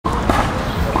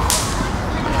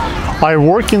I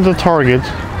work in the Target,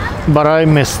 but I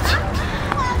missed.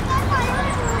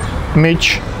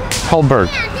 Mitch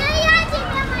Halbert.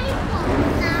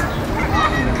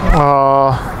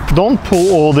 Don't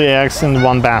pull all the eggs in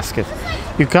one basket.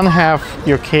 You can have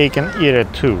your cake and eat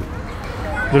it too.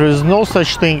 There is no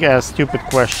such thing as stupid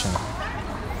question.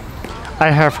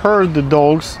 I have heard the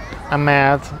dog's a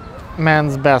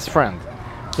man's best friend.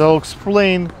 They'll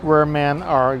explain where men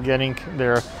are getting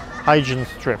their hygiene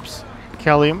strips.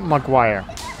 Kelly McGuire.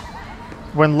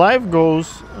 When life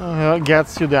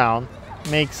gets you down,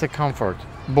 makes a comfort.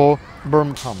 Bo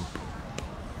Burnham.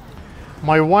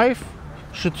 My wife,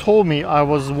 she told me I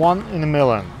was one in a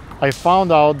million. I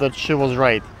found out that she was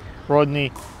right.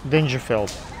 Rodney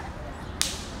Dangerfield.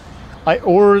 I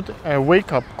ordered a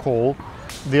wake-up call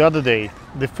the other day.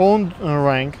 The phone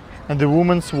rang and the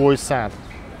woman's voice said,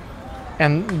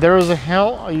 "And there is a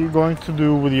hell are you going to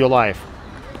do with your life?"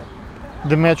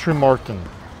 Demetri Martin.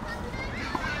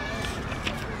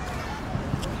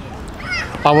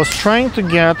 I was trying to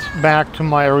get back to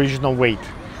my original weight,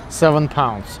 7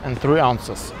 pounds and 3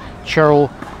 ounces.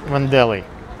 Cheryl Vandelli.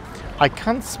 I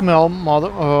can't smell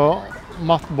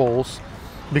mothballs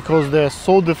because they're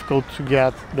so difficult to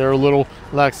get their little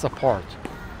legs apart.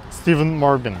 Stephen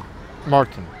Martin.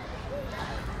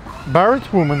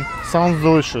 Barrett woman sounds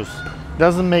delicious.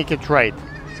 Doesn't make it right.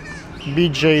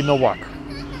 BJ Novak.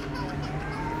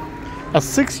 A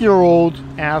 6-year-old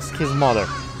asked his mother,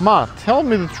 "Ma, tell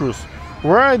me the truth.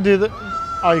 Where did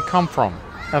I come from?"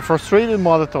 A frustrated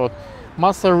mother thought,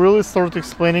 "Must I really start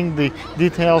explaining the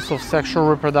details of sexual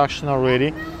reproduction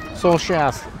already?" So she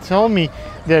asked, "Tell me,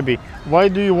 Debbie, why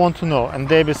do you want to know?" And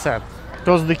Debbie said,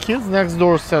 "Because the kids next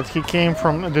door said he came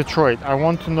from Detroit. I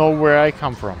want to know where I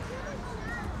come from."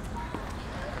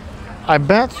 I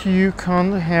bet you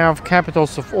can have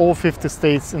capitals of all 50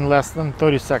 states in less than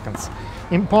 30 seconds.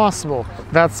 Impossible.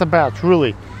 That's a bet,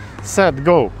 really. Set,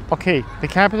 go. Okay, the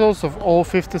capitals of all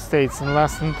 50 states in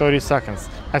less than 30 seconds.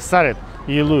 I said it.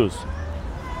 You lose.